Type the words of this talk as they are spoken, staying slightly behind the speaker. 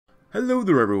Hello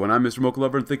there everyone, I'm Mr. Mocha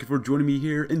Lover, and thank you for joining me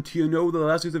here in TNO, the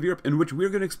last days of Europe, in which we're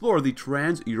going to explore the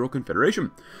Trans-Ural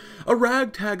Confederation. A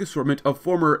ragtag assortment of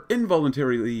former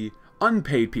involuntarily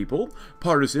unpaid people,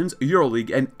 partisans,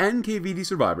 Euroleague and NKVD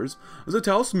survivors,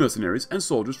 Zataus mercenaries, and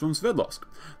soldiers from Sverdlovsk.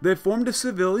 They formed a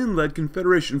civilian-led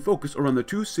confederation focused around the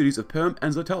two cities of Perm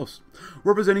and Zataus,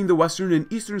 representing the western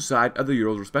and eastern side of the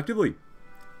Urals respectively.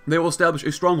 They will establish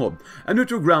a stronghold, a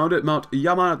neutral ground at Mount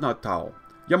Yamantau,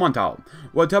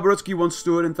 where Taboritsky once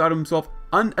stood and thought himself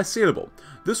unassailable.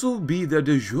 This will be their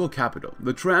de jure capital.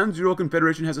 The Trans-Ural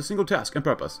Confederation has a single task and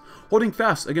purpose, holding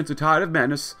fast against the tide of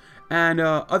madness and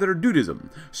other dudism,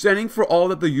 standing for all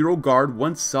that the Ural Guard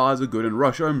once saw as a good in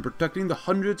Russia and protecting the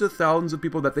hundreds of thousands of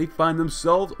people that they find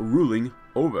themselves ruling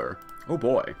over. Oh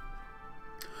boy.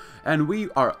 And we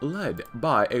are led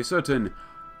by a certain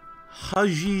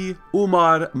Hoi4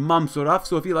 Mamsurov,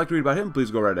 so if you'd like to read about him,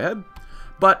 please go right ahead.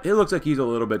 But it looks like he's a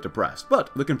little bit depressed.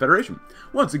 But the Confederation,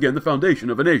 once again the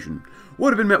foundation of a nation,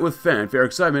 would have been met with fanfare,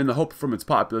 excitement, and the hope from its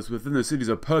populace within the cities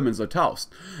of Perm and Zataus.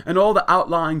 And all the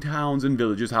outlying towns and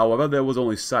villages, however, there was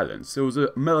only silence. It was a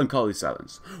melancholy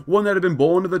silence, one that had been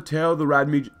born of the tale of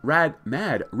the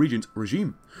mad regent's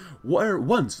regime. Where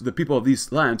once the people of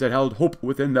these lands had held hope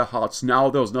within their hearts,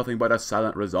 now there was nothing but a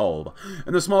silent resolve.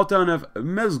 In the small town of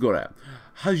Mezgore,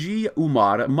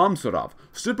 Hoi4 Mamsurov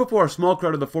stood before a small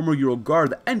crowd of the former Ural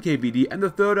Guard, the NKVD, and the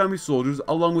 3rd Army soldiers,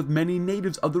 along with many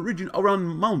natives of the region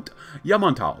around Mount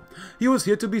Yamantau. He was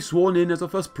here to be sworn in as the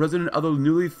first president of the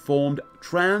newly formed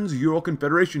Trans-Ural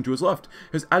Confederation. To his left,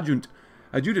 his adjutant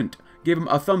gave him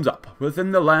a thumbs up.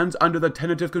 Within the lands under the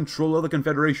tentative control of the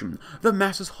Confederation, the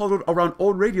masses huddled around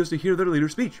old radios to hear their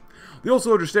leader's speech. The old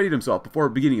soldier steadied himself before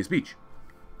beginning his speech.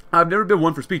 I've never been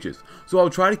one for speeches, so I'll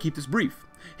try to keep this brief.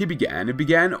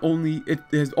 It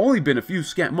has only been a few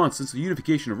scant months since the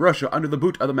unification of Russia under the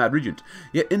boot of the Mad Regent.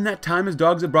 Yet in that time his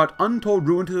dogs have brought untold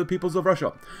ruin to the peoples of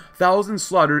Russia. Thousands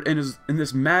slaughtered in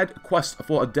this mad quest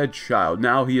for a dead child.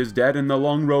 Now he is dead and the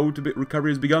long road to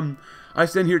recovery has begun. I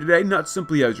stand here today not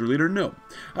simply as your leader, no.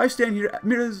 I stand here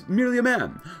as merely a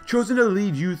man, chosen to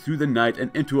lead you through the night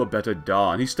and into a better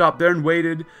dawn. He stopped there and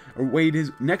weighed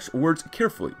his next words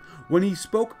carefully. When he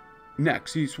spoke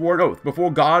next, he swore an oath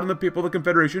before God and the people of the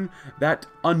Confederation that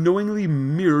unknowingly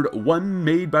mirrored one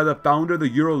made by the founder of the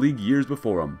Euroleague years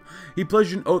before him. He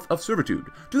pledged an oath of servitude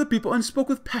to the people and spoke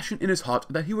with passion in his heart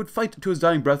that he would fight to his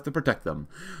dying breath to protect them.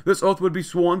 This oath would be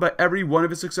sworn by every one of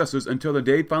his successors until the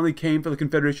day finally came for the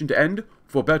Confederation to end,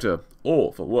 for better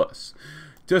or for worse,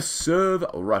 to serve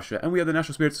Russia. And we have the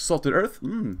national spirits, Salted Earth,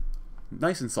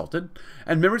 nice and salted,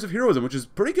 and Memories of Heroism, which is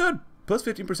pretty good, plus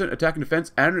 15% attack and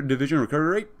defense and division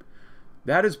recovery rate.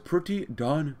 That is pretty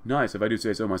darn nice, if I do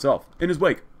say so myself. In his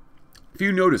wake,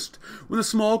 few noticed, when the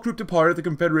small group departed the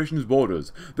Confederation's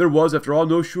borders, there was, after all,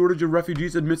 no shortage of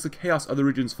refugees amidst the chaos of the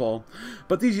region's fall.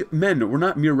 But these men were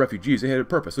not mere refugees, they had a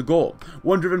purpose, a goal,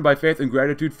 one driven by faith and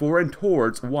gratitude for and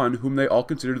towards one whom they all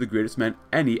considered the greatest man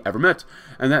any ever met,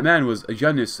 and that man was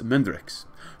Yanis Mendrix.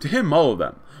 To him, all of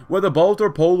them, whether Balt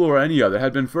or Polo or any other,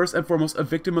 had been first and foremost a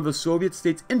victim of the Soviet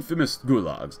state's infamous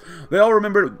gulags. They all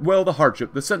remembered well the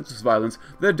hardship, the senseless violence,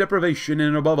 the deprivation,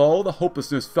 and above all, the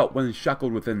hopelessness felt when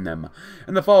shackled within them.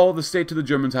 In the fall of the state to the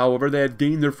Germans, however, they had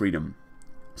gained their freedom.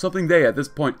 Something they, at this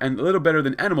point, and a little better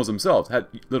than animals themselves, had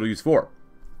little use for.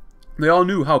 They all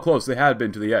knew how close they had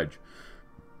been to the edge,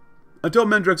 until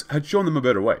Mendrix had shown them a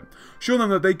better way, shown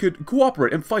them that they could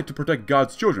cooperate and fight to protect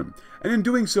God's children, and in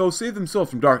doing so save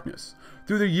themselves from darkness.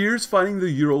 Through their years fighting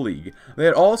the Ural League, they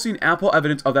had all seen ample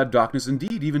evidence of that darkness.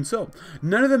 Indeed, even so,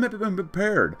 none of them had been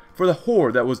prepared for the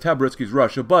horror that was Taboritsky's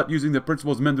Russia, but using the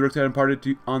principles Mendrix had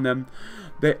imparted on them,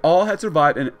 they all had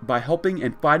survived by helping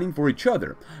and fighting for each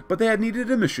other. But they had needed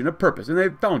a mission, a purpose, and they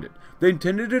had found it. They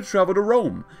intended to travel to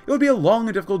Rome. It would be a long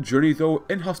and difficult journey through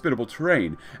inhospitable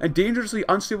terrain and dangerously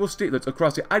unstable statelets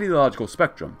across the ideological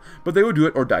spectrum, but they would do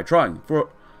it or die trying, for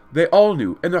they all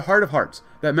knew, in their heart of hearts,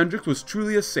 that Mendrix was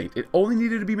truly a saint. It only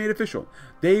needed to be made official.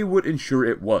 They would ensure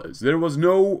it was. There was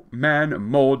no man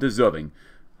more deserving.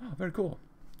 Oh, very cool.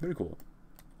 Very cool.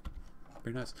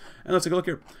 Very nice. And let's take a look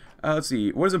here. Let's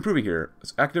see. What is improving here?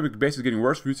 Academic base is getting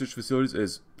worse. Research facilities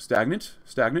is stagnant.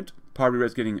 Poverty rate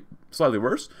is getting slightly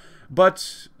worse.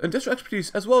 But industrial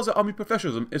expertise, as well as the army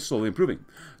professionalism, is slowly improving.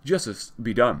 Justice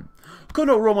be done.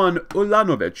 Colonel Roman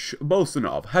Ulanovich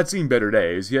Bolsonov had seen better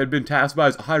days. He had been tasked by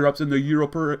his higher-ups in the Ural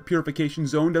Purification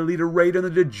Zone to lead a raid on the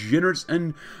degenerates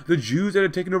and the Jews that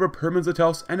had taken over Perm and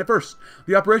Zataus, and at first,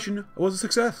 the operation was a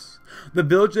success. The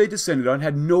village they descended on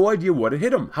had no idea what had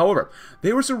hit them. However,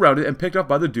 they were surrounded and picked off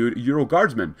by the dude Ural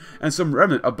Guardsmen, and some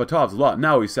remnant of Batov's lot.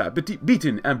 Now he sat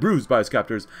beaten and bruised by his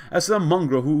captors, as some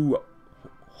mongrel who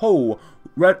Ho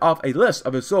read off a list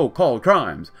of his so-called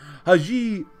crimes.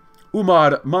 Haji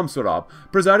Umar Mamsurov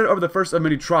presided over the first of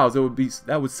many trials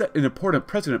that would set an important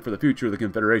precedent for the future of the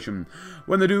Confederation.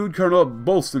 When the dude Colonel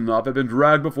Bolsonov had been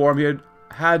dragged before him,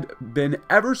 he had been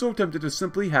ever so tempted to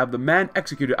simply have the man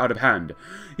executed out of hand.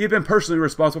 He had been personally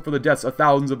responsible for the deaths of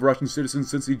thousands of Russian citizens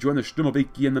since he joined the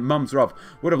Shtumoviki, and the Mamsurov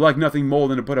would have liked nothing more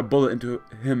than to put a bullet into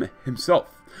him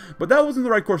himself. But that wasn't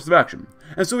the right course of action,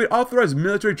 and so he authorized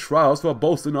military trials for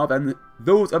Bolsonov and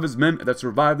those of his men that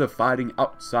survived the fighting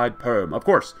outside Perm. Of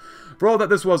course, for all that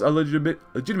this was a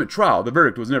legitimate trial, the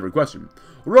verdict was never questioned.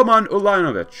 Roman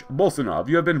Ulyanovich Bolsonov,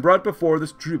 you have been brought before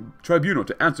this tribunal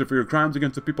to answer for your crimes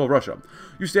against the people of Russia.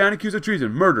 You stand accused of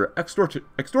treason, murder,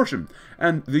 extortion,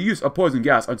 and the use of poison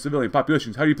gas on civilian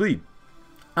populations. How do you plead?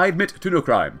 I admit to no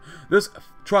crime. This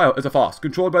trial is a farce,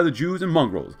 controlled by the Jews and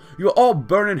mongrels. You will all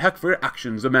burn in heck for your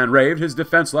actions, the man raved. His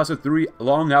defense lasted 3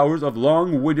 long hours of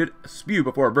long-winded spew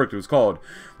before a verdict was called.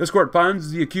 This court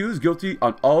finds the accused guilty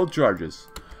on all charges.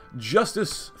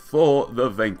 Justice for the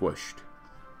vanquished.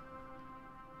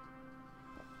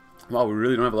 Wow, we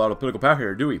really don't have a lot of political power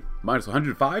here, do we? Minus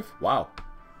 105? Wow.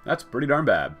 That's pretty darn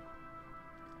bad.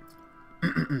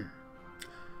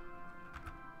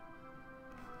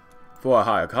 For a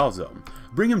higher call zone.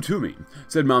 Bring him to me,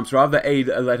 said Mamsurov. The aide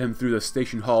led him through the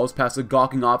station halls, past the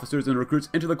gawking officers and recruits,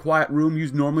 into the quiet room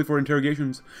used normally for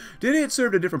interrogations. Today it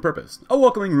served a different purpose, a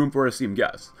welcoming room for esteemed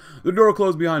guests. The door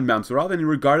closed behind Mamsurov, and he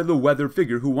regarded the weathered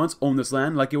figure who once owned this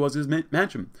land like it was his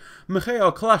mansion.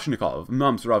 Mikhail Kalashnikov,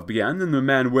 Mamsurov began, and the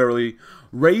man warily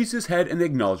raised his head in the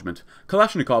acknowledgement.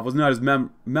 Kalashnikov was not as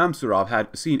Mamsurov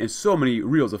had seen in so many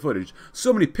reels of footage,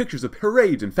 so many pictures of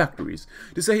parades and factories.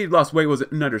 To say he'd lost weight was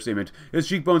an understatement. His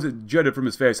cheekbones jutted from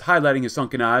his face, highlighting his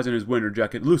sunken eyes, and his winter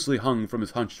jacket loosely hung from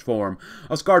his hunched form.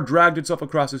 A scar dragged itself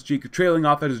across his cheek, trailing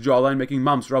off at his jawline, making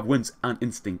Mamsurov wince on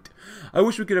instinct. I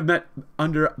wish we could have met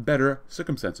under better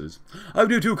circumstances. I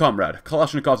do too, comrade.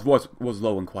 Kalashnikov's voice was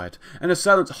low and quiet, and a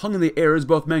silence hung in the air as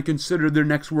both men considered their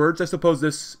next words. I suppose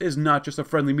this is not just a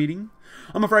friendly meeting?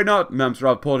 I'm afraid not.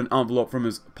 Mamsurov pulled an envelope from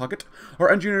his pocket.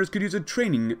 Our engineers could use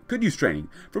training.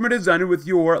 From a designer with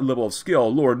your level of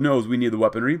skill. Lord knows we need the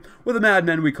weaponry. We're the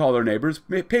madmen we call our neighbors.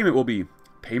 Payment will be...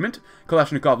 Payment?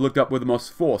 Kalashnikov looked up with the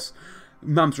most force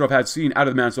Mamsurov had seen out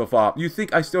of the man so far. You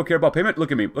think I still care about payment?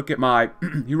 Look at me. Look at my...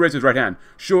 He raised his right hand,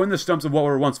 showing the stumps of what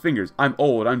were once fingers. I'm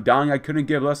old. I'm dying. I couldn't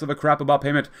give less of a crap about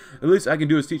payment. The least I can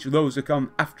do is teach those to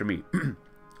come after me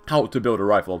how to build a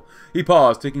rifle. He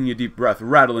paused, taking a deep breath,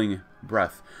 rattling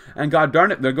breath. And god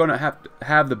darn it, they're going to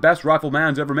have the best rifle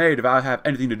man's ever made if I have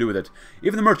anything to do with it.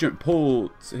 Even the merchant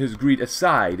pulls his greed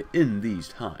aside in these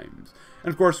times.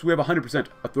 And of course, we have 100%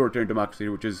 authoritarian democracy,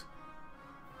 which is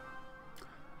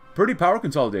pretty power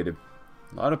consolidated.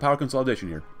 A lot of power consolidation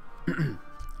here.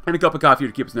 And a cup of coffee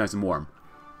to keep us nice and warm.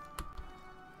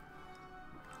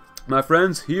 My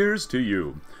friends, here's to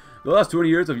you. The last 20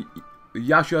 years of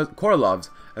Yasha Korolov's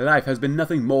life has been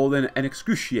nothing more than an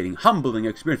excruciating, humbling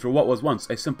experience for what was once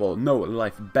a simple,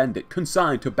 no-life bandit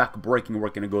consigned to back-breaking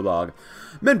work in a gulag.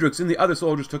 Mendrix and the other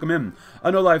soldiers took him in, a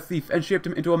no-life thief, and shaped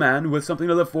him into a man with something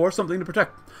to live for, something to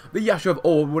protect. The Yasha of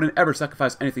old wouldn't ever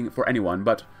sacrifice anything for anyone,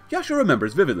 but Yasha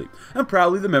remembers vividly and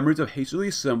proudly the memories of hastily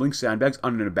assembling sandbags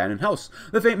on an abandoned house,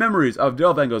 the faint memories of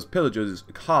Delvango's pillages,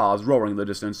 cars roaring in the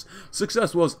distance.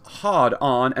 Success was hard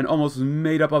on and almost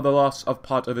made up of the loss of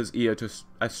part of his ear to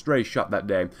a stray shot that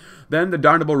day. Then the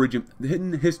Darnable regent,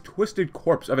 hidden his twisted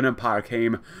corpse of an empire,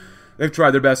 came. They've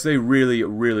tried their best, they really,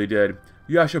 really did.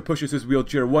 Yasha pushes his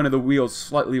wheelchair, one of the wheels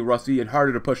slightly rusty and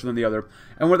harder to push than the other,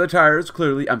 and one of the tires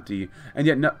clearly empty, and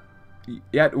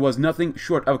yet was nothing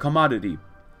short of a commodity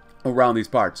around these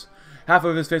parts. Half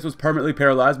of his face was permanently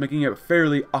paralyzed, making it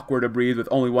fairly awkward to breathe with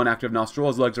only one active nostril.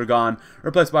 His legs are gone,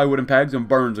 replaced by wooden pegs and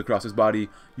burns across his body.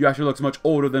 Yasha looks much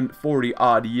older than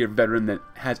 40-odd-year veteran that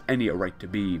has any right to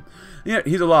be. And yet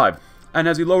he's alive, and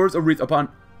as he lowers a wreath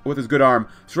with his good arm,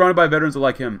 surrounded by veterans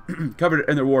like him, covered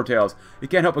in their war tales, he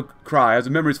can't help but cry as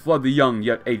the memories flood the young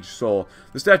yet aged soul.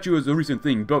 The statue is a recent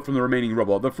thing, built from the remaining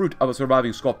rubble, the fruit of a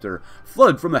surviving sculptor,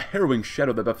 flood from the harrowing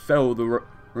shadow that befell the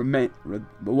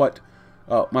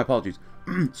my apologies.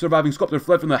 Surviving sculptor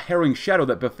fled from the harrowing shadow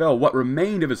that befell what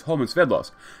remained of his home in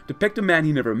Sverdlovsk, depict a man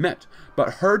he never met,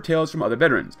 but heard tales from other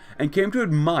veterans, and came to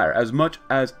admire as much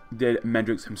as did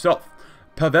Mendrix himself.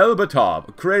 Pavel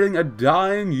Batov, creating a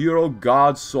dying Euro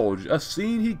god soldier, a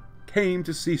scene he came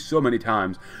to see so many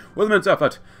times. With immense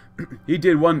effort, He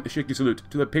did one shaky salute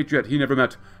to the patriot he never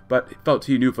met, but felt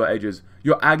he knew for ages.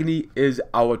 Your agony is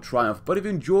our triumph. But if you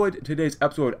enjoyed today's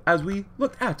episode as we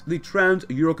look at the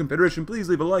Trans-Ural Confederation, please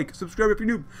leave a like, subscribe if you're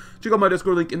new, check out my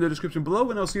Discord link in the description below,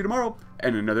 and I'll see you tomorrow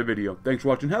in another video. Thanks for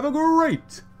watching. Have a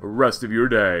great rest of your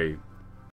day.